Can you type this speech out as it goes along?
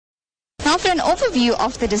Now, for an overview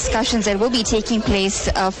of the discussions that will be taking place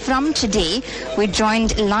from today, we're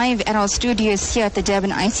joined live at our studios here at the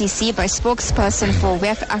Durban ICC by spokesperson for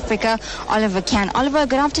WEF Africa, Oliver Cann. Oliver,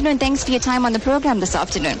 good afternoon. Thanks for your time on the program this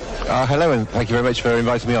afternoon. Hello, and thank you very much for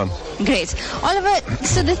inviting me on. Great. Oliver,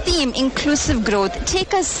 so the theme, inclusive growth,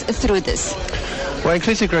 take us through this. Well,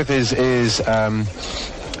 inclusive growth is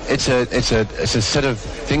it's a set of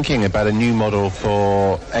thinking about a new model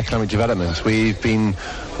for economic development. We've been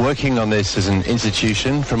working on this as an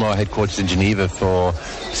institution from our headquarters in Geneva for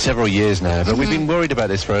several years now, but we've been worried about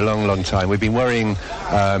this for a long, long time. We've been worrying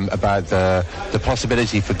about the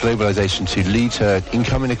possibility for globalization to lead to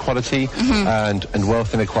income inequality and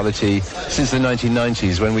wealth inequality since the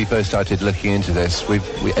 1990s, when we first started looking into this.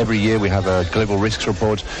 Every year we have a global risks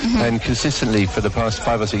report, and consistently for the past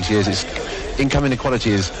 5 or 6 years, income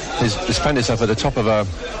inequality has found itself at the top of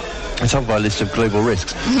our list of global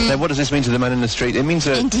risks. Now, what does this mean to the man in the street? It means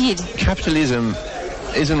that capitalism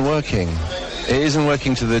isn't working. It isn't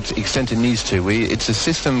working to the extent it needs to. It's a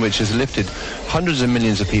system which has lifted hundreds of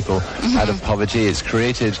millions of people out of poverty. It's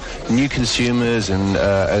created new consumers and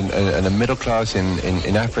a middle class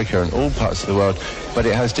in Africa and all parts of the world, but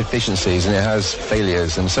it has deficiencies and it has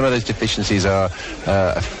failures. And some of those deficiencies are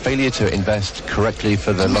a failure to invest correctly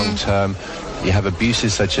for the long term. You have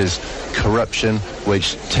abuses such as corruption,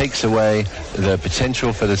 which takes away the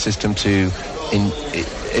potential for the system to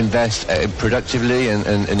invest productively and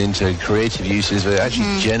into creative uses that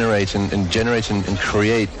actually generate and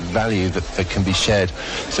create value that can be shared.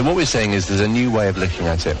 So what we're saying is there's a new way of looking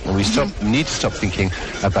at it, and we need to stop thinking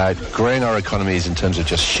about growing our economies in terms of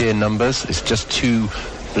just sheer numbers. It's just too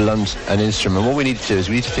blunt an instrument. What we need to do is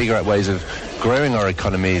we need to figure out ways of growing our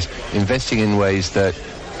economies, investing in ways that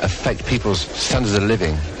affect people's standards of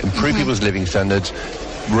living, improve people's living standards,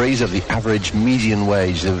 raise up the average median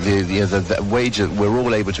wage, the wage that we're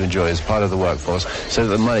all able to enjoy as part of the workforce, so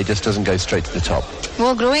that the money just doesn't go straight to the top.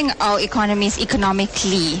 Well, growing our economies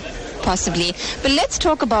economically, possibly. But let's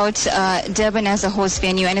talk about Durban as a host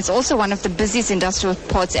venue, and it's also one of the busiest industrial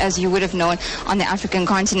ports, as you would have known, on the African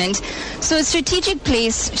continent. So a strategic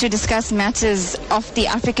place to discuss matters of the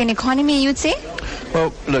African economy, you'd say?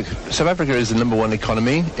 Well, look, South Africa is the #1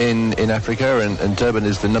 economy in Africa, and Durban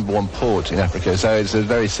is the #1 port in Africa, so it's a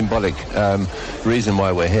very symbolic reason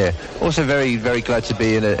why we're here. Also very, very glad to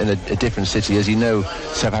be in a different city. As you know,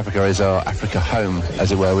 South Africa is our Africa home,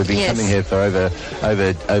 as it were. We've been coming here for over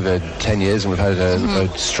 10 years, and we've had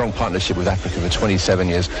a strong partnership with Africa for 27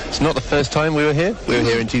 years. It's not the first time we were here. We were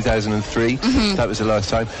here in 2003. That was the last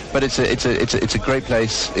time. But it's a great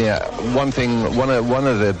place. Yeah, one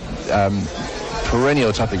of the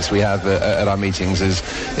perennial topics we have at our meetings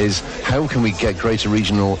is how can we get greater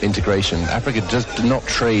regional integration. Africa does not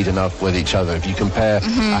trade enough with each other. If you compare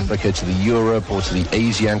Africa to the Europe or to the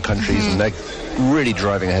ASEAN countries, and they're really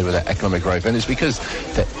driving ahead with their economic growth, and it's because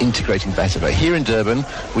they're integrating better. But here in Durban,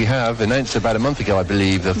 we have announced about a month ago, I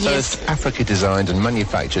believe, the first Africa-designed and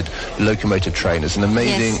manufactured locomotive train. It's an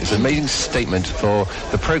amazing statement for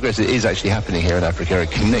the progress that is actually happening here in Africa,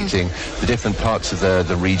 connecting the different parts of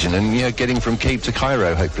the region, and getting from Cape to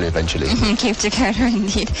Cairo, hopefully, eventually. Cape to Cairo,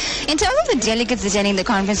 indeed. In terms of the delegates attending the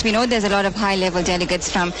conference, we know there's a lot of high-level delegates,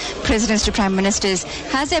 from presidents to prime ministers.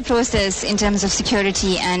 Has their process in terms of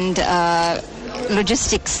security and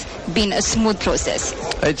logistics been a smooth process?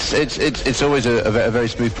 It's always a very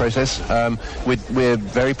smooth process. We're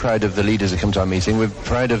very proud of the leaders that come to our meeting. We're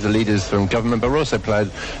proud of the leaders from government, but we're also proud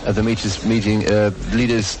of the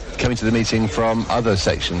leaders coming to the meeting from other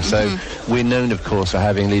sections. So we're known, of course, for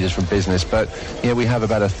having leaders from business, but we have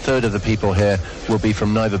about a third of the people here will be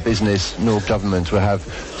from neither business nor government. We'll have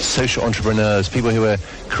social entrepreneurs, people who are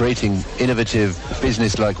creating innovative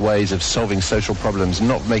business-like ways of solving social problems,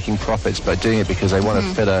 not making profits, but doing it because they want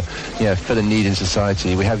to fill a need in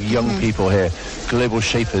society. We have young people here, global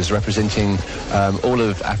shapers representing all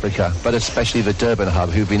of Africa, but especially the Durban Hub,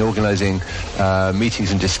 who've been organising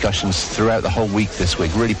meetings and discussions throughout the whole week this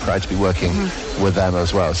week. Really proud to be working with them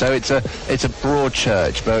as well. So it's a broad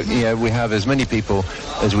church, but we have as many people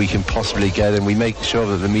as we can possibly get, and we make sure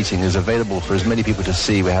that the meeting is available for as many people to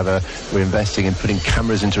see. We're investing in putting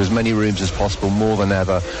cameras into as many rooms as possible, more than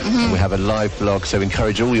ever. We have a live blog, so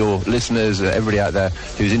encourage all your listeners, everybody out there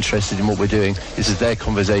who's interested in what we're doing. This is their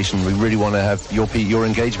conversation. We really want to have your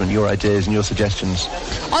engagement, your ideas and your suggestions.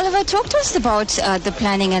 Oliver, talk to us about the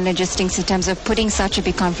planning and logistics in terms of putting such a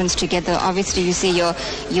big conference together. Obviously, you say your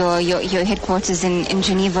headquarters in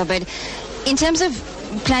Geneva, but in terms of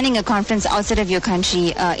planning a conference outside of your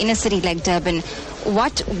country, in a city like Durban,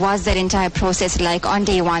 what was that entire process like on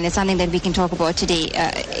day one? It's something that we can talk about today,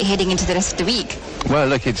 heading into the rest of the week. Well,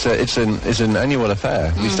 look, it's an annual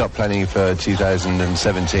affair. We start planning for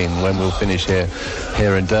 2017 when we'll finish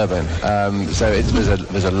here in Durban. So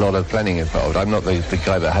there's a lot of planning involved. I'm not the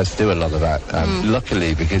guy that has to do a lot of that,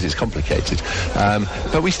 luckily, because it's complicated.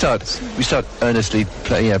 But we start earnestly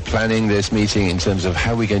planning this meeting in terms of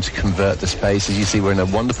how we're going to convert the space. As you see, we're in a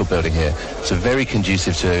wonderful building here. So very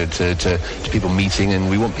conducive to people meeting, and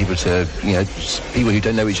we want people to, people who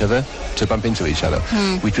don't know each other to bump into each other.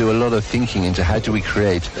 We do a lot of thinking into how do we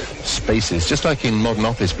create spaces, just like in modern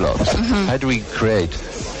office blocks. How do we create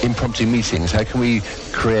impromptu meetings? How can we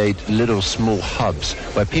create little small hubs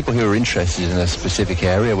where people who are interested in a specific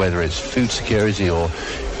area, whether it's food security or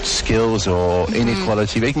skills or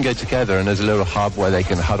inequality, they can go together, and there's a little hub where they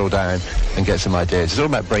can huddle down and get some ideas. It's all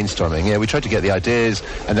about brainstorming. We try to get the ideas,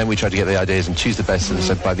 and then we try to get the ideas and choose the best.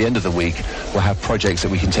 So by the end of the week, we'll have projects that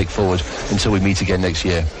we can take forward until we meet again next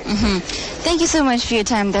year. Thank you so much for your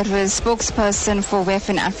time. That was spokesperson for WEF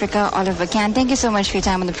in Africa, Oliver Cann. Thank you so much for your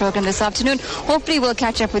time on the program this afternoon. Hopefully we'll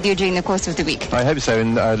catch up with you during the course of the week. I hope so,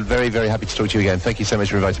 and very, very happy to talk to you again. Thank you so much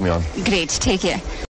for inviting me on. Great. Take care.